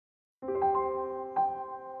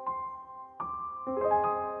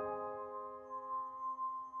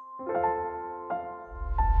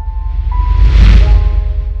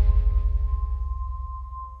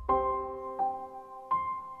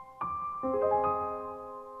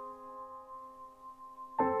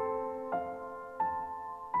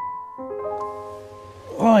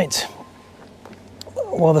Right,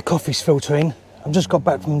 while the coffee's filtering, I've just got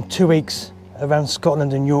back from 2 weeks around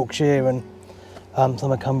Scotland and Yorkshire and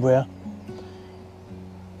some of Cumbria.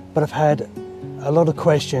 But I've had a lot of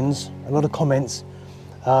questions, a lot of comments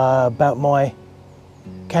about my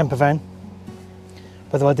camper van.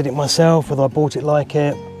 Whether I did it myself, whether I bought it like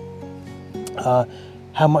it,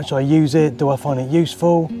 how much I use it, do I find it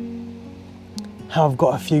useful, how I've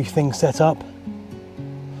got a few things set up.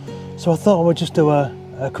 So I thought I would just do a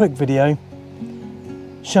quick video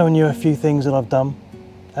showing you a few things that I've done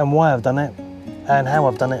and why I've done it and how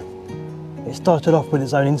I've done it. It started off with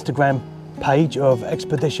its own Instagram page of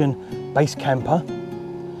Expedition Base Camper,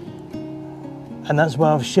 and that's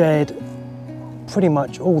where I've shared pretty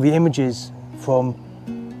much all the images from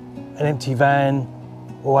an empty van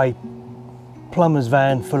or a plumber's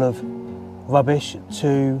van full of rubbish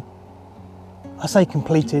to, I say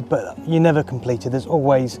completed, but you're never completed. There's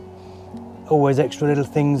always extra little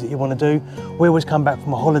things that you want to do. We always come back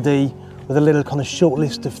from a holiday with a little kind of short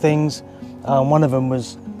list of things. One of them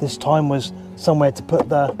was, this time, was somewhere to put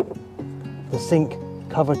the sink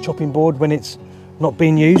cover chopping board when it's not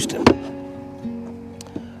being used.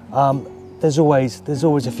 There's always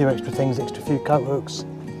a few extra things, extra few coat hooks.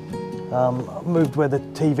 I've moved where the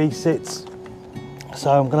TV sits.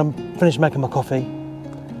 So I'm going to finish making my coffee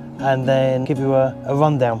and then give you a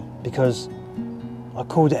rundown, because I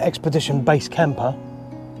called it Expedition Base Camper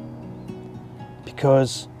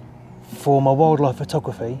because for my wildlife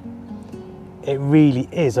photography, it really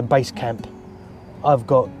is a base camp. I've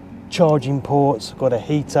got charging ports, got a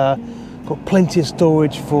heater, got plenty of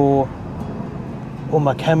storage for all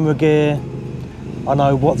my camera gear. I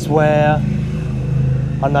know what's where.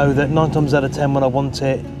 I know that 9 times out of 10 when I want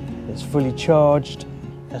it, it's fully charged.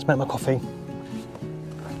 Let's make my coffee.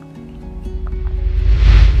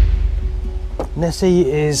 Nessie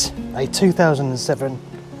is a 2007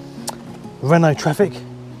 Renault Trafic,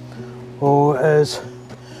 or as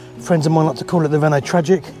friends of mine like to call it, the Renault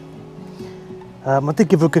Tragic. I did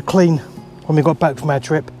give her a good clean when we got back from our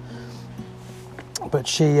trip, but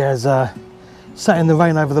she has sat in the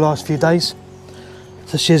rain over the last few days,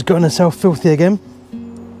 so she has gotten herself filthy again.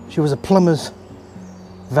 She was a plumber's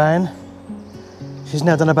van. She's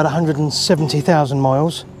now done about 170,000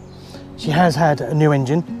 miles. She has had a new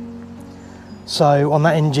engine. So on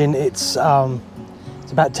that engine, it's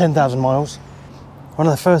about 10,000 miles. One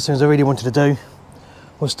of the first things I really wanted to do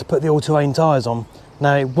was to put the all-terrain tyres on.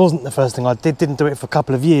 Now, it wasn't the first thing I did, didn't do it for a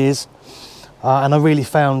couple of years. And I really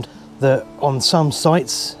found that on some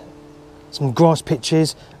sites, some grass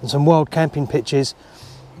pitches and some wild camping pitches,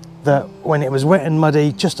 that when it was wet and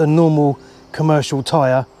muddy, just a normal commercial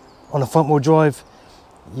tyre on a front-wheel drive,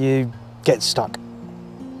 you get stuck.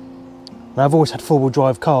 Now, I've always had four-wheel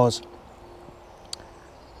drive cars,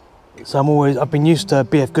 so I've been used to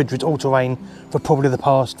BF Goodrich all-terrain for probably the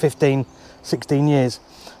past 15, 16 years.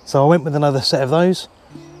 So I went with another set of those.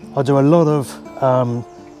 I do a lot of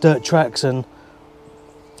dirt tracks and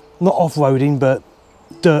not off-roading, but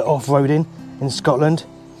dirt off-roading in Scotland.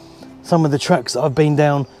 Some of the tracks that I've been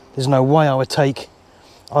down, there's no way I would take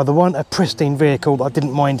either one, a pristine vehicle that I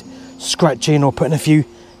didn't mind scratching or putting a few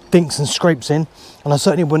dinks and scrapes in, and I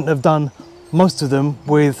certainly wouldn't have done most of them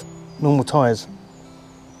with normal tyres,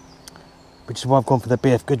 which is why I've gone for the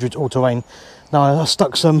BF Goodrich all-terrain. Now, I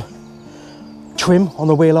stuck some trim on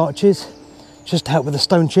the wheel arches just to help with the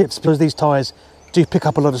stone chips, because these tyres do pick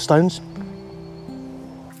up a lot of stones.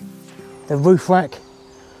 The roof rack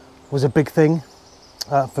was a big thing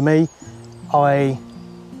for me. I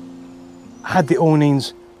had the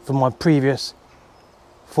awnings from my previous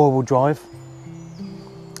four-wheel drive,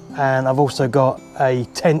 and I've also got a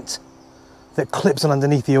tent that clips on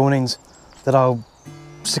underneath the awnings that I'll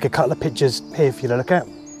stick a couple of pictures here for you to look at.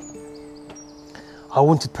 I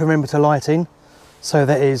wanted perimeter lighting, so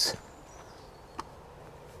there is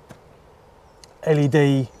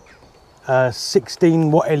LED,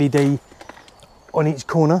 16 watt LED on each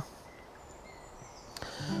corner.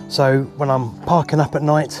 So when I'm parking up at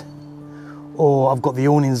night, or I've got the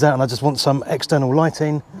awnings out and I just want some external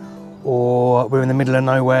lighting, or we're in the middle of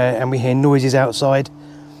nowhere and we hear noises outside,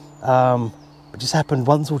 it just happened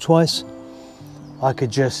once or twice, I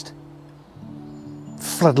could just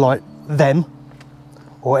floodlight them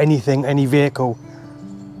or anything, any vehicle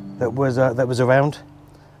that was around.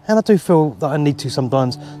 And I do feel that I need to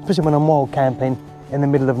sometimes, especially when I'm wild camping in the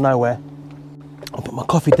middle of nowhere. I'll put my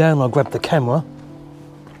coffee down, I'll grab the camera.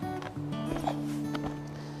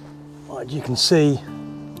 Right, you can see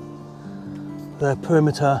the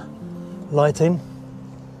perimeter lighting,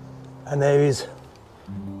 and there is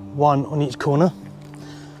one on each corner.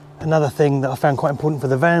 Another thing that I found quite important for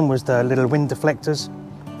the van was the little wind deflectors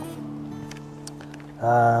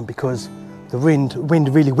because the wind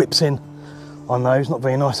really whips in on those, not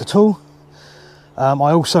very nice at all. I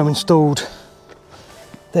also installed,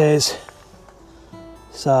 there's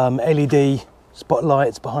some LED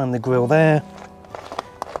spotlights behind the grille there,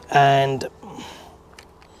 and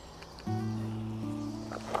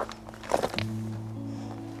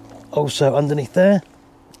also underneath there.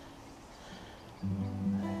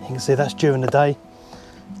 You can see that's during the day,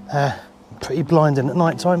 pretty blinding at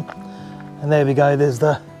night time. And there we go, there's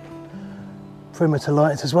the perimeter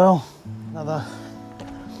lights as well.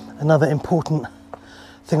 Another important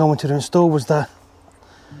thing I wanted to install was the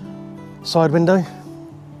side window.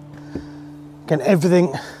 Again,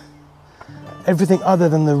 everything other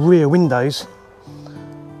than the rear windows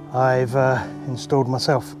I've installed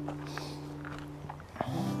myself.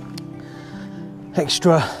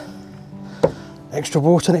 Extra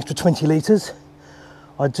water, an extra 20 litres.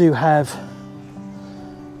 I do have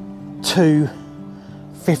two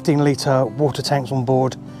 15-litre water tanks on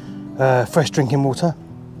board, fresh drinking water,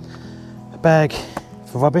 a bag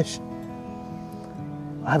for rubbish.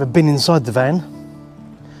 I have a bin inside the van,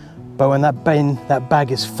 but when that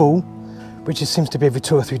bag is full, which it seems to be every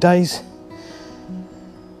 2 or 3 days,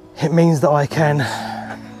 it means that I can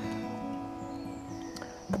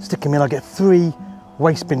stick them in. I get 3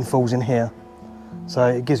 waste bin fulls in here, so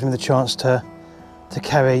it gives me the chance to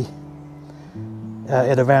carry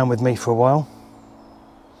it around with me for a while.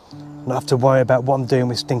 Not have to worry about what I'm doing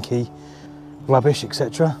with stinky rubbish,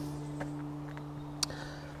 etc.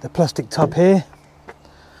 The plastic tub here,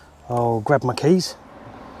 I'll grab my keys.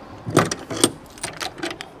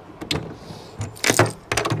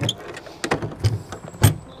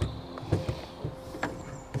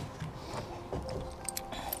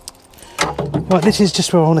 Right, this is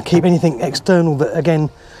just where I want to keep anything external that, again,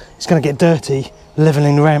 it's going to get dirty,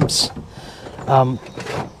 levelling ramps.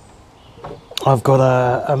 I've got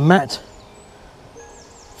a mat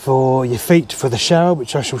for your feet for the shower,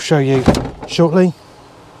 which I shall show you shortly.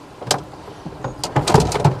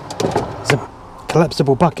 It's a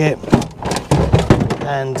collapsible bucket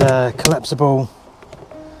and a collapsible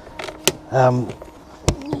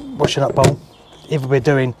washing up bowl. If we're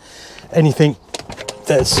doing anything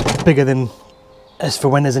that's bigger than, as for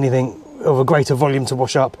when there's anything of a greater volume to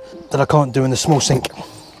wash up that I can't do in the small sink.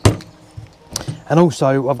 And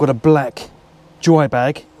also I've got a black dry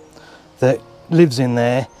bag that lives in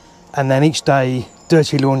there, and then each day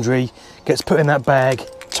dirty laundry gets put in that bag,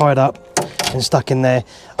 tied up and stuck in there.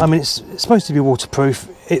 I mean, it's supposed to be waterproof.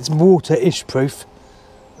 It's water-ish proof.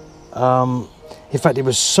 In fact, it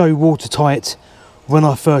was so watertight when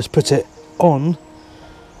I first put it on,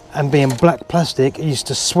 and being black plastic, it used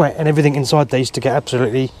to sweat, and everything inside there used to get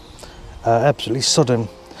absolutely sodden.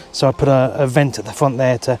 So I put a vent at the front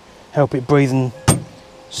there to help it breathe and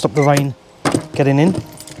stop the rain getting in.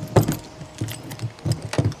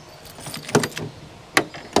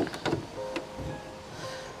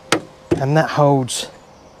 And that holds,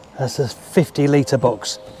 that's a 50-litre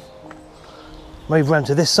box. Move around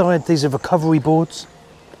to this side, these are recovery boards.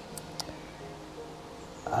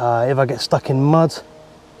 If I get stuck in mud,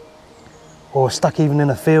 or stuck even in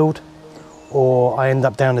a field, or I end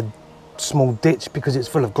up down a small ditch because it's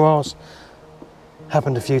full of grass,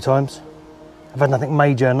 happened a few times. I've had nothing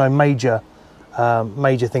major, no major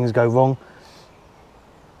things go wrong.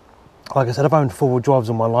 Like I said, I've owned 4-wheel drives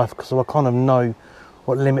all my life, so I kind of know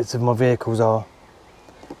what limits of my vehicles are.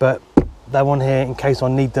 But they're on here in case I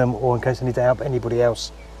need them, or in case I need to help anybody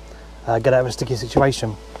else get out of a sticky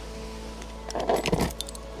situation.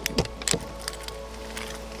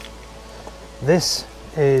 This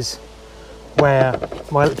is where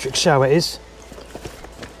my electric shower is.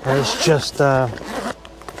 And it's just a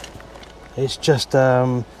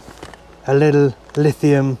little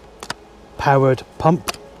lithium powered pump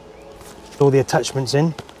with all the attachments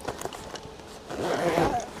in,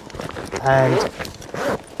 and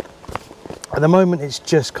at the moment it's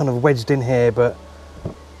just kind of wedged in here, but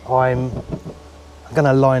I'm going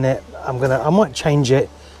to line it. I might change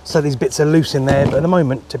it so these bits are loose in there, but at the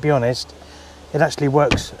moment, to be honest, it actually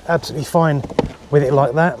works absolutely fine with it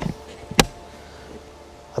like that.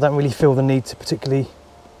 I don't really feel the need to particularly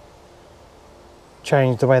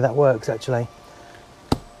change the way that works, actually.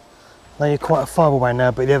 Now you're quite far away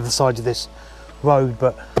now, but the other side of this road,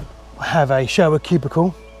 but I have a shower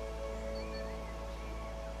cubicle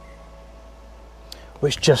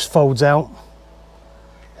which just folds out.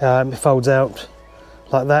 It folds out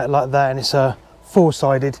like that, and it's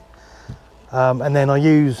 4-sided. And then I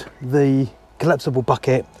use the collapsible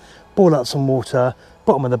bucket, boil out some water,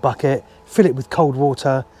 bottom of the bucket, fill it with cold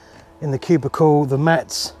water in the cubicle, the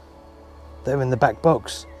mats that are in the back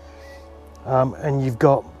box, and you've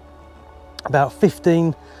got about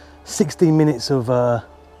 15-16 minutes of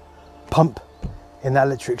pump in that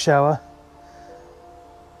electric shower.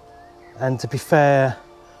 And to be fair,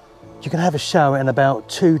 you can have a shower in about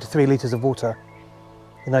 2 to 3 litres of water.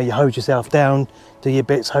 You know, you hose yourself down, do your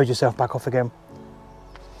bits, hose yourself back off again.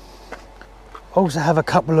 Also have a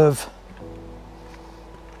couple of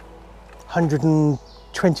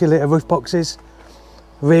 120 litre roof boxes,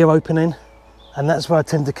 rear opening, and that's where I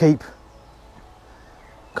tend to keep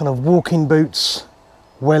kind of walking boots,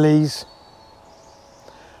 wellies.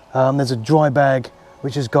 There's a dry bag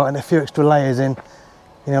which has got a few extra layers in,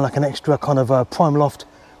 you know, like an extra kind of prime loft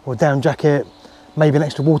or down jacket, maybe an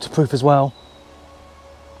extra waterproof as well.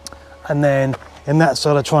 And then in that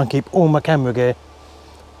side I try and keep all my camera gear,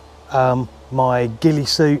 my ghillie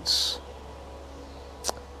suits,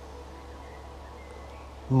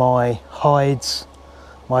 my hides,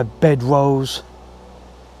 my bed rolls,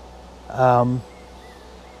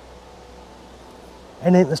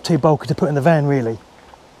 anything that's too bulky to put in the van really.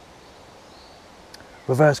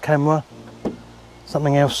 Reverse camera,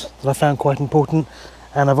 something else that I found quite important,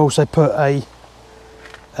 and I've also put an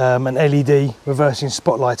LED reversing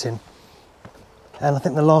spotlight in. And I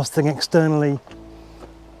think the last thing externally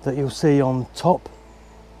that you'll see on top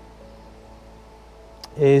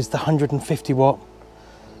is the 150 watt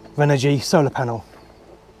Renault solar panel,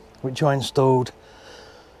 which I installed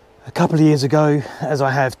a couple of years ago, as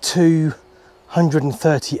I have two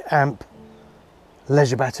 130 amp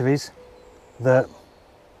leisure batteries that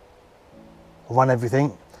run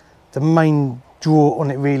everything. The main draw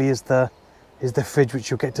on it really is the fridge,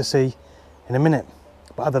 which you'll get to see in a minute.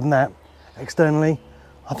 But other than that, externally,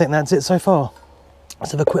 I think that's it so far.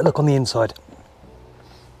 Let's have a quick look on the inside.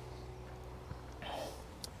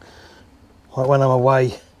 Like when I'm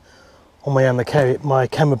away on my own, my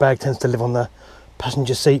camera bag tends to live on the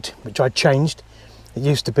passenger seat, which I changed. It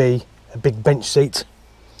used to be a big bench seat,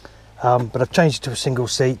 but I've changed it to a single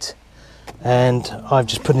seat, and I've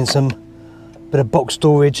just put in some bit of box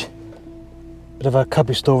storage, bit of a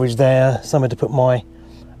cubby storage there, somewhere to put my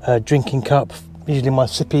drinking cup, usually my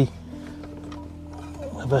sippy,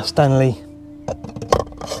 of a Stanley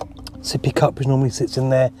sippy cup which normally sits in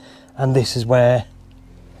there, and this is where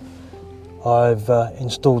I've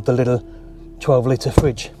installed the little 12 litre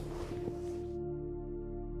fridge.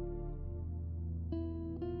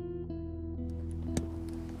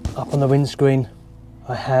 Up on the windscreen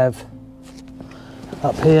I have,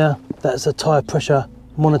 up here, that's a tyre pressure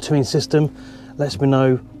monitoring system, lets me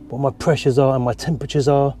know what my pressures are and my temperatures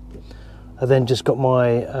are. I then just got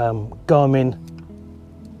my Garmin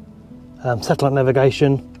satellite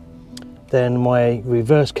navigation, then my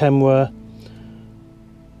reverse camera,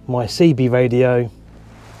 my CB radio,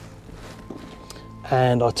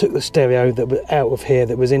 and I took the stereo that was out of here,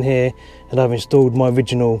 that was in here, and I've installed my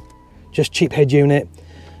original just cheap head unit.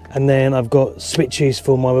 And then I've got switches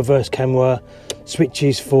for my reverse camera,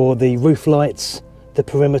 switches for the roof lights, the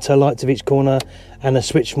perimeter lights of each corner, and a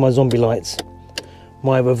switch for my zombie lights.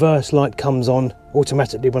 My reverse light comes on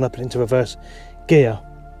automatically when I put it into reverse gear.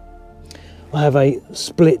 I have a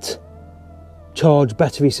split charge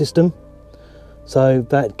battery system, so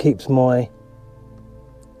that keeps my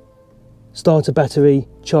starter battery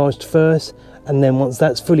charged first, and then once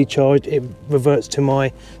that's fully charged it reverts to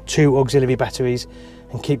my two auxiliary batteries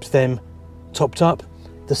and keeps them topped up.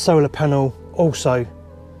 The solar panel also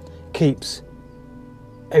keeps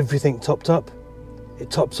everything topped up.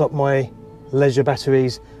 It tops up my leisure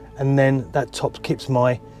batteries, and then that keeps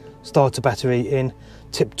my starter battery in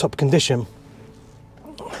tip-top condition.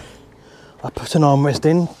 I put an armrest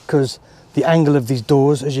in because the angle of these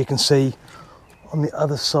doors, as you can see on the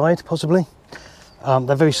other side possibly,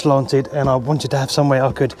 they're very slanted, and I wanted to have somewhere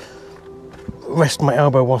I could rest my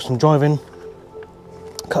elbow whilst I'm driving.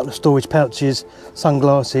 A couple of storage pouches,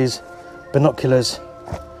 sunglasses, binoculars,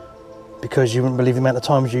 because you wouldn't believe the amount of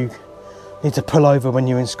times you need to pull over when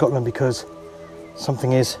you're in Scotland because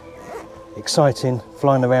something is exciting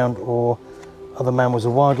flying around, or other mammals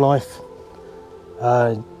or wildlife.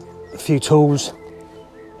 A few tools,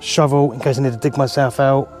 shovel in case I need to dig myself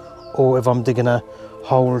out, or if I'm digging a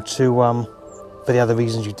hole to for the other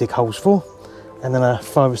reasons you dig holes for, and then a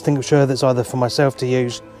fire extinguisher that's either for myself to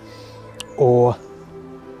use or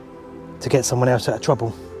to get someone else out of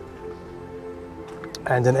trouble,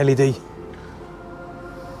 and an LED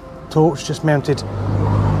torch just mounted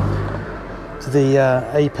to the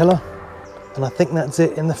A pillar, and I think that's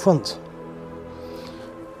it in the front.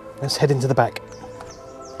 Let's head into the back.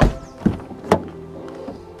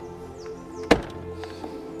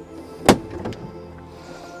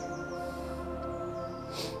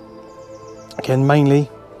 Again, mainly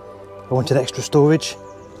I wanted extra storage.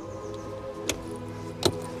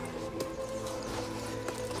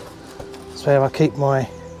 That's where I keep my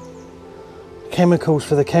chemicals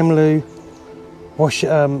for the Chemloo,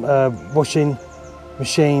 washing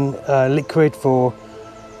machine liquid for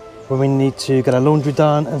when we need to get our laundry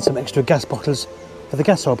done, and some extra gas bottles for the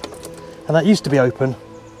gas hob. And that used to be open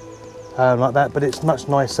like that, but it's much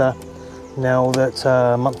nicer now that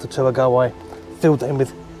a month or two ago I filled it in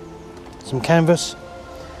with some canvas.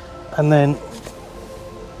 And then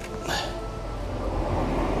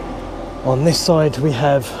on this side we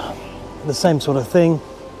have the same sort of thing,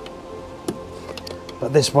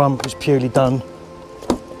 but this one is purely done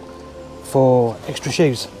for extra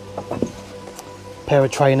shoes, pair of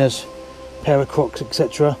trainers, pair of Crocs,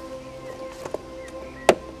 etc.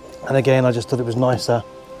 And again, I just thought it was nicer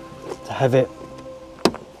to have it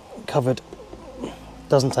covered.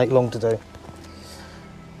 Doesn't take long to do.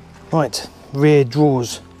 Right, rear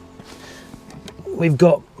drawers. We've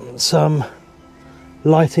got some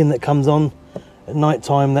lighting that comes on at night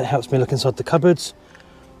time that helps me look inside the cupboards.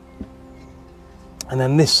 And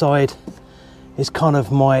then this side is kind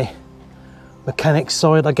of my mechanics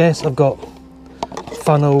side, I guess. I've got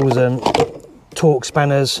funnels and torque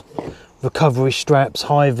spanners, recovery straps,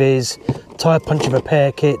 high vis, tyre puncture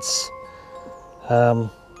repair kits,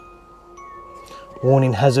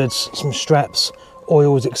 warning hazards, some straps,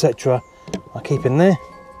 oils, etc. I keep in there.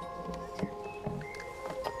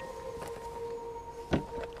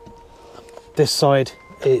 This side,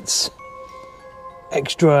 it's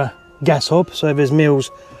extra gas hob, so if there's meals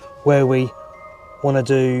where we want to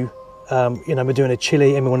do you know, we're doing a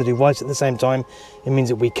chili and we want to do rice at the same time, it means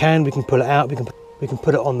that we can pull it out, we can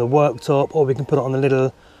put it on the worktop, or we can put it on the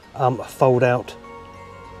little fold out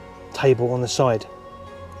table on the side.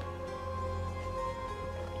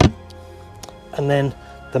 And then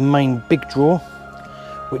the main big drawer,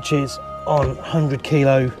 which is on 100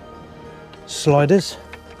 kilo sliders.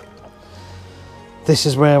 This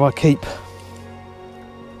is where I keep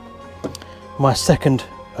my second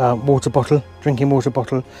water bottle, drinking water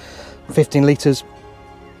bottle, 15 litres,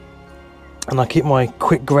 and I keep my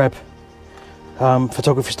quick grab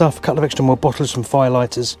photography stuff, a couple of extra more bottles, some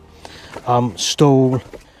firelighters, stool,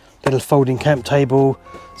 little folding camp table,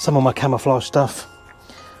 some of my camouflage stuff.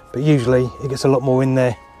 But usually it gets a lot more in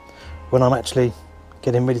there when I'm actually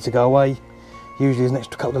getting ready to go away. Usually there's an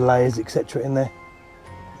extra couple of layers, etc. in there.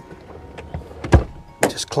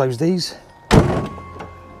 Just close these.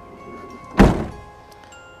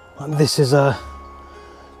 And this is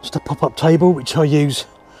just a pop-up table which I use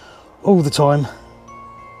all the time.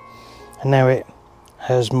 And now it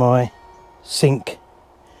has my sink,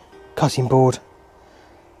 cutting board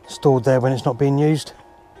stored there when it's not being used.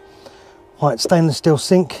 Right, stainless steel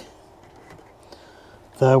sink.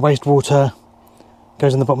 The wastewater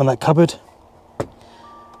goes in the bottom of that cupboard.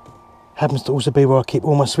 Happens to also be where I keep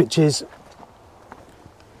all my switches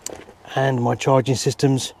and my charging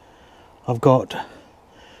systems. I've got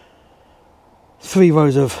 3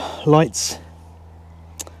 rows of lights,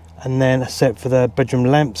 and then a set for the bedroom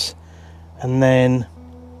lamps, and then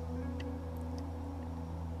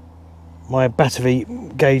my battery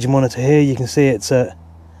gauge monitor here. You can see it's at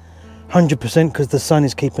 100% because the sun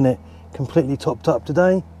is keeping it completely topped up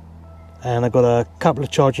today. And I've got a couple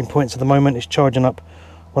of charging points at the moment. It's charging up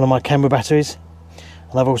one of my camera batteries,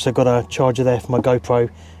 and I've also got a charger there for my GoPro,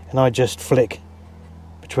 and I just flick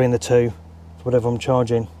between the two for whatever I'm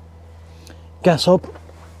charging. Gas hob.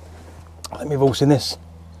 I think we've all seen this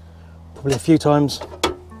probably a few times.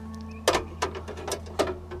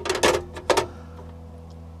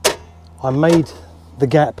 I made the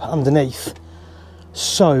gap underneath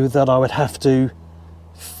so that I would have to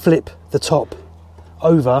flip the top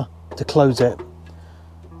over to close it,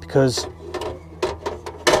 because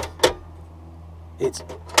it's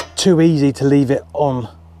too easy to leave it on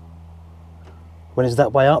when it's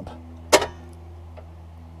that way up.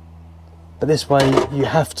 But this way you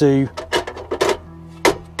have to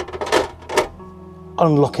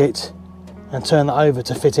unlock it and turn that over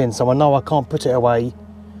to fit in. So I know I can't put it away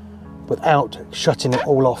without shutting it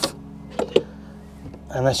all off.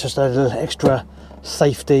 And that's just a little extra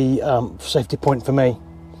safety point for me.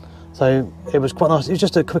 So it was quite nice. It was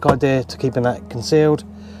just a quick idea to keeping that concealed.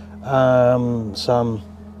 Some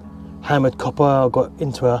hammered copper. I got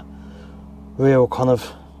into a real kind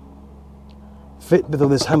of fit with all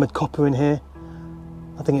this hammered copper in here.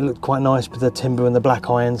 I think it looked quite nice with the timber and the black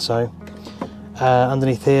iron. So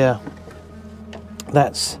underneath here,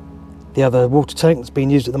 that's the other water tank that's being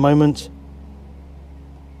used at the moment.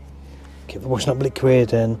 Keep the washing up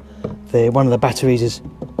liquid, and one of the batteries is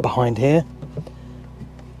behind here.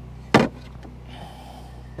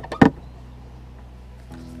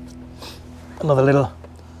 another little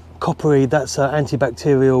coppery, that's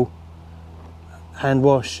antibacterial hand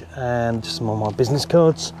wash, and just some of my business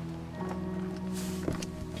cards.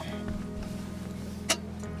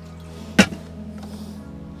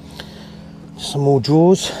 Some more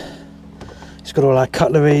drawers. It's got all our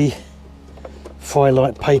cutlery,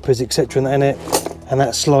 firelight, papers, etc. in it, and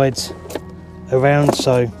that slides around,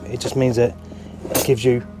 so it just means that it gives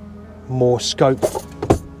you more scope.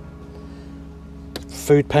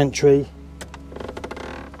 Food pantry.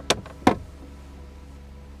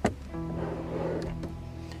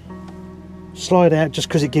 Slide out just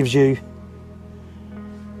because it gives you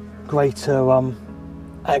greater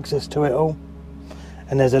access to it all.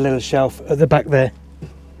 And there's a little shelf at the back there.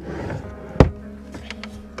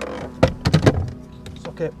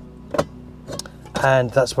 Socket. And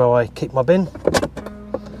that's where I keep my bin.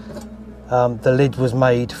 The lid was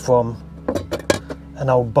made from an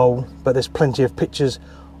old bowl, but there's plenty of pictures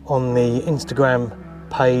on the Instagram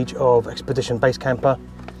page of Expedition Base Camper,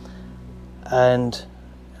 and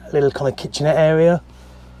a little kind of kitchenette area.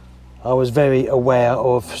 I was very aware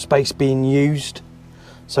of space being used,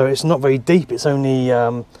 so it's not very deep. It's only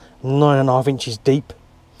 9.5 inches deep,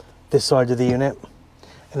 this side of the unit,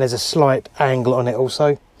 and there's a slight angle on it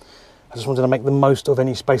also. I just wanted to make the most of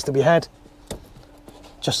any space that we had.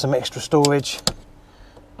 Just some extra storage,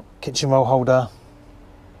 kitchen roll holder.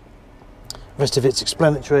 Rest of it's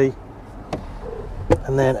explanatory,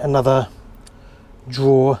 and then another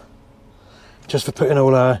drawer just for putting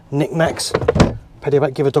all our knickknacks.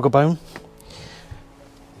 Pedibag, give a dog a bone.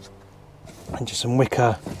 And just some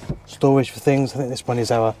wicker storage for things. I think this one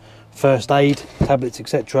is our first aid, tablets,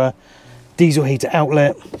 etc. Diesel heater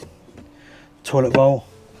outlet, toilet roll.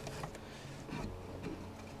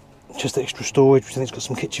 Just extra storage, which I think's got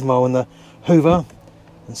some kitchen roll in the hoover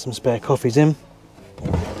and some spare coffees in.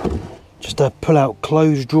 Just a pull-out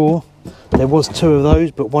clothes drawer. There was 2 of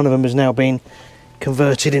those, but one of them has now been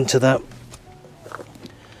converted into that,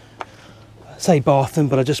 I say bathroom,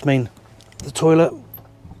 but I just mean the toilet,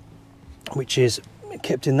 which is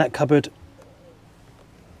kept in that cupboard.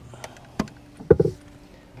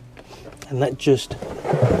 And that just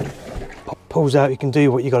pulls out. You can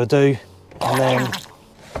do what you got to do, and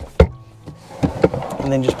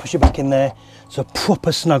then just push it back in there. It's a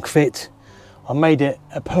proper snug fit. I made it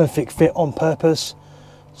a perfect fit on purpose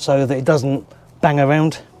so that it doesn't bang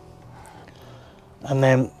around. And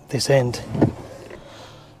then this end,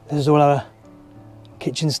 this is all our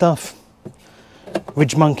kitchen stuff.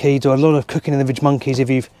 Ridge Monkey, do a lot of cooking in the Ridge Monkeys. If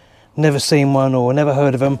you've never seen one or never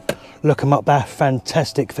heard of them, look them up. They're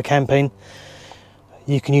fantastic for camping.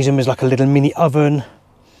 You can use them as like a little mini oven.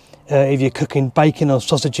 If you're cooking bacon or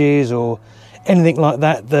sausages or anything like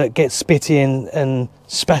that that gets spitty and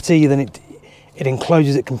spatty, then it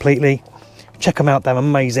encloses it completely. Check them out, they're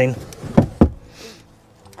amazing.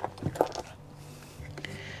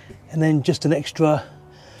 And then just an extra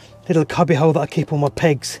little cubby hole that I keep all my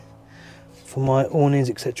pegs for my awnings,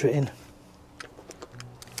 etc. in.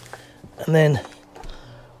 And then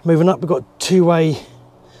moving up, we've got 2-way,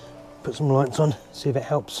 put some lights on, see if it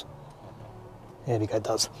helps. There we go, it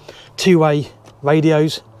does. 2-way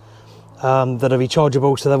radios that are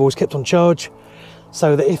rechargeable, so they're always kept on charge,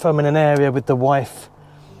 so that if I'm in an area with the wife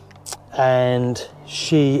and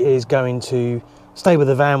she is going to stay with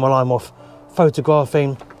the van while I'm off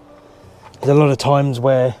photographing, there's a lot of times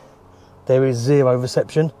where there is 0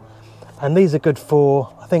 reception, and these are good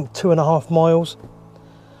for, I think, 2.5 miles.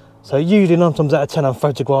 So usually 9 times out of 10 I'm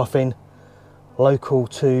photographing local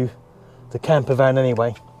to the camper van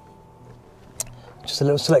anyway. Just a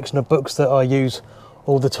little selection of books that I use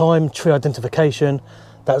all the time. Tree identification,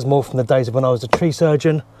 that's more from the days of when I was a tree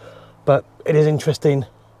surgeon, but it is interesting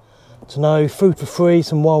to know. Food for free,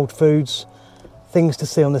 some wild foods, things to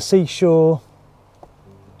see on the seashore,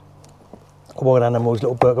 wild animals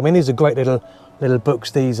little book. I mean, these are great little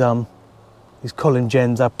books. These Colin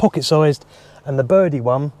Gens are pocket sized, and the birdie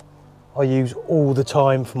one I use all the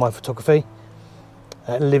time for my photography.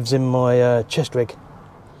 It lives in my chest rig.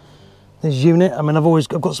 This unit, I mean, I've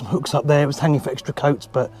got some hooks up there. It was hanging for extra coats,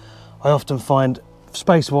 but I often find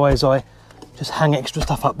space-wise I just hang extra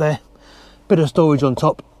stuff up there. Bit of storage on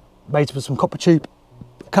top, made with some copper tube,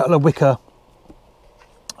 a couple of wicker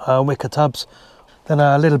tubs, then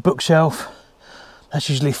a little bookshelf. That's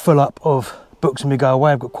usually full up of books when we go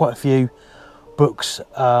away. I've got quite a few books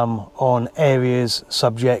on areas,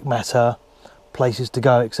 subject matter, places to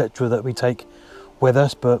go, etc. that we take with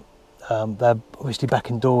us, but they're obviously back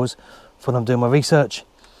indoors for when I'm doing my research.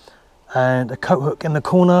 And a coat hook in the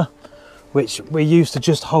corner, which we use to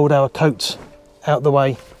just hold our coats out the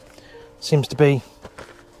way. Seems to be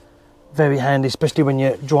very handy, especially when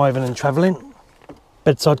you're driving and traveling.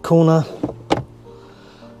 bedside corner.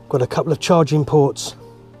 Got a couple of charging ports,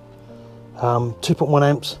 2.1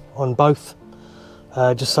 amps on both,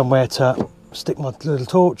 just somewhere to stick my little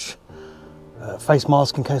torch, face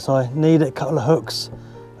mask in case I need it, a couple of hooks,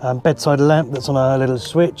 bedside lamp that's on a little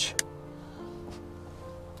switch,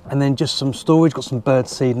 and then just some storage, got some bird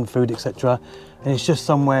seed and food, etc. And it's just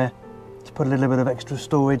somewhere to put a little bit of extra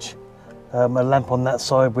storage, a lamp on that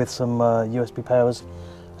side with some USB powers,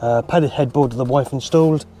 padded headboard that the wife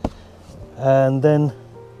installed, and then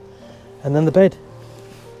the bed.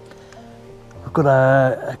 I've got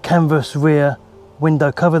a canvas rear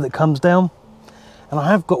window cover that comes down, and I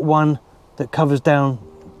have got one that covers down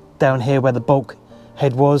here where the bulk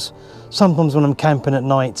head was. Sometimes when I'm camping at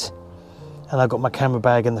night and I've got my camera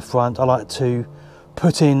bag in the front, I like to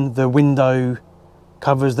put in the window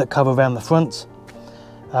covers that cover around the front.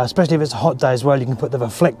 Especially if it's a hot day as well, you can put the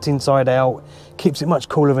reflecting side out, keeps it much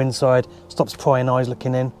cooler inside, stops prying eyes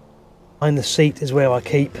looking in. Behind the seat is where I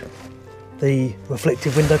keep the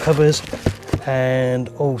reflective window covers, and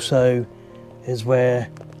also is where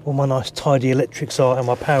all my nice tidy electrics are and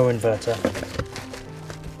my power inverter.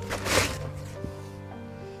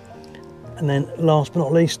 And then last but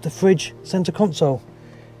not least, the fridge centre console.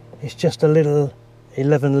 It's just a little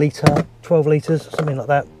 11 litre, 12 litres, something like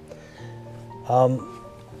that.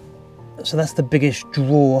 So that's the biggest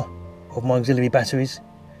drawer of my auxiliary batteries,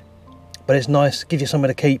 but it's nice, gives you somewhere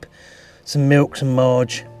to keep some milk, some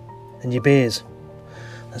marge and your beers.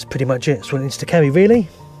 That's pretty much it. That's what it needs to carry really.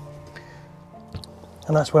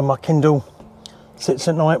 And that's where my Kindle sits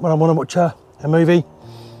at night when I want to watch a movie.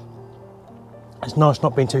 It's nice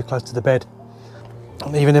not being too close to the bed.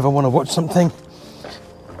 And even if I want to watch something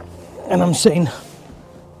and I'm sitting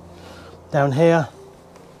down here,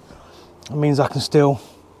 it means I can still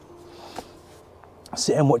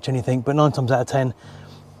sit and watch anything, but 9 times out of 10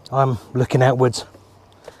 I'm looking outwards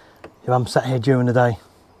if I'm sat here during the day.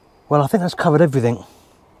 Well, I think that's covered everything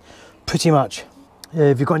pretty much.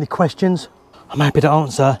 If you've got any questions, I'm happy to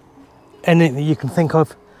answer anything that you can think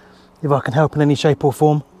of, if I can help in any shape or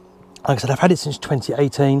form. Like I said, I've had it since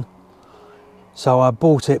 2018, so I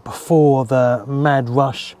bought it before the mad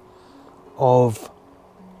rush of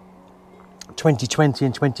 2020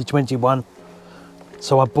 and 2021,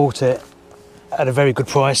 so I bought it at a very good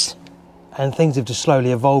price, and things have just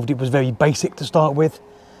slowly evolved. It was very basic to start with,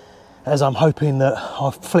 as I'm hoping that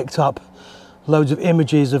I've flicked up loads of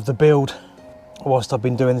images of the build whilst I've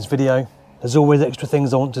been doing this video. There's always extra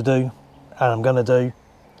things I want to do and I'm going to do.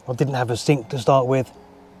 I didn't have a sink to start with.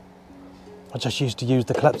 I just used to use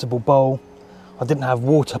the collapsible bowl. I didn't have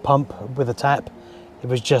water pump with a tap. It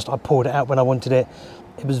was just, I poured it out when I wanted it.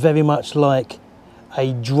 It was very much like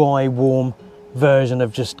a dry, warm version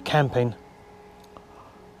of just camping,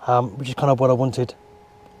 which is kind of what I wanted.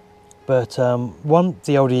 But one,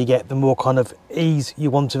 the older you get, the more kind of ease you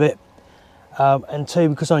want of it. And two,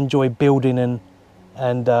 because I enjoy building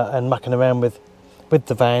and mucking around with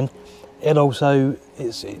the van, it also,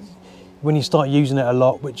 when you start using it a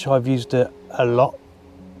lot, which I've used it a lot,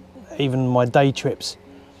 even my day trips,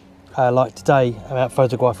 like today, I'm out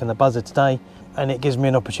photographing the buzzer today, and it gives me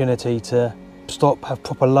an opportunity to stop, have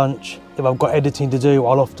proper lunch. If I've got editing to do,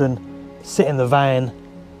 I'll often sit in the van,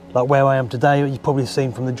 like where I am today. You've probably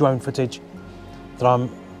seen from the drone footage that I'm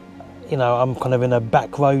kind of in a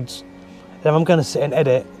back roads. If I'm going to sit and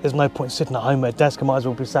edit, there's no point sitting at home at a desk. I might as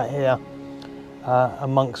well be sat here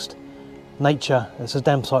amongst nature. It's a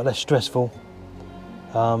damn sight less stressful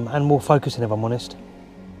and more focusing, if I'm honest.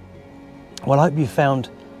 Well, I hope you found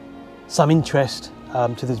some interest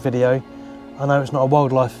to this video. I know it's not a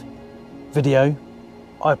wildlife video.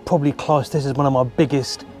 I probably class this as one of my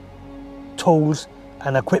biggest tools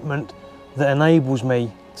and equipment that enables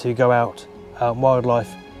me to go out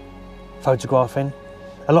wildlife photographing.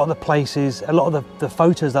 A lot of the places, a lot of the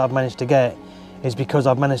photos that I've managed to get is because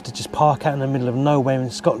I've managed to just park out in the middle of nowhere in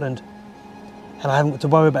Scotland, and I haven't got to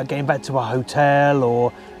worry about getting back to a hotel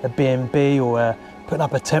or a B&B or putting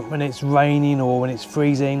up a tent when it's raining or when it's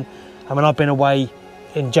freezing. I mean, I've been away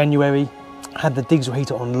in January, had the diesel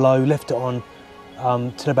heater on low, left it on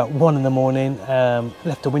till about 1 in the morning,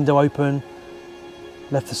 left the window open,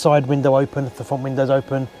 left the side window open, left the front windows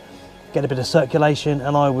open, get a bit of circulation,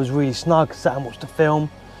 and I was really snug, sat and watched a film.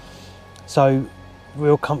 So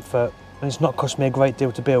real comfort, and it's not cost me a great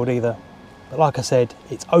deal to build either. But like I said,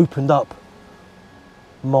 it's opened up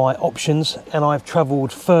my options, and I've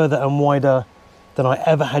travelled further and wider than I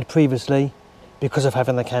ever had previously because of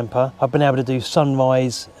having the camper. I've been able to do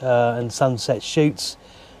sunrise and sunset shoots,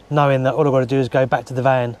 knowing that all I've got to do is go back to the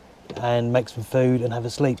van and make some food and have a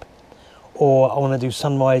sleep. Or I want to do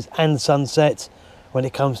sunrise and sunset when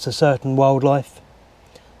it comes to certain wildlife.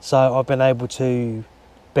 So I've been able to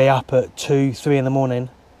be up at 2, 3 in the morning,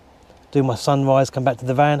 do my sunrise, come back to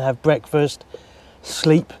the van, have breakfast,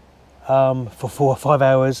 sleep for 4 or 5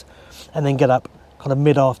 hours, and then get up kind of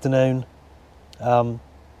mid-afternoon, and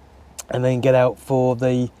then get out for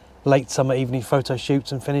the late summer evening photo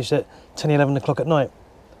shoots and finish at 10, 11 o'clock at night.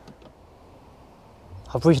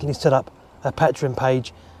 I've recently set up a Patreon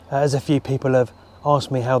page, as a few people have asked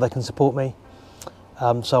me how they can support me.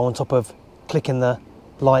 So on top of clicking the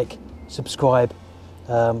like, subscribe,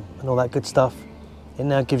 and all that good stuff, it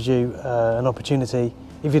now gives you an opportunity,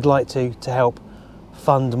 if you'd like to help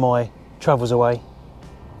fund my travels away.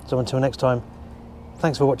 So until next time,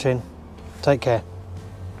 thanks for watching, take care.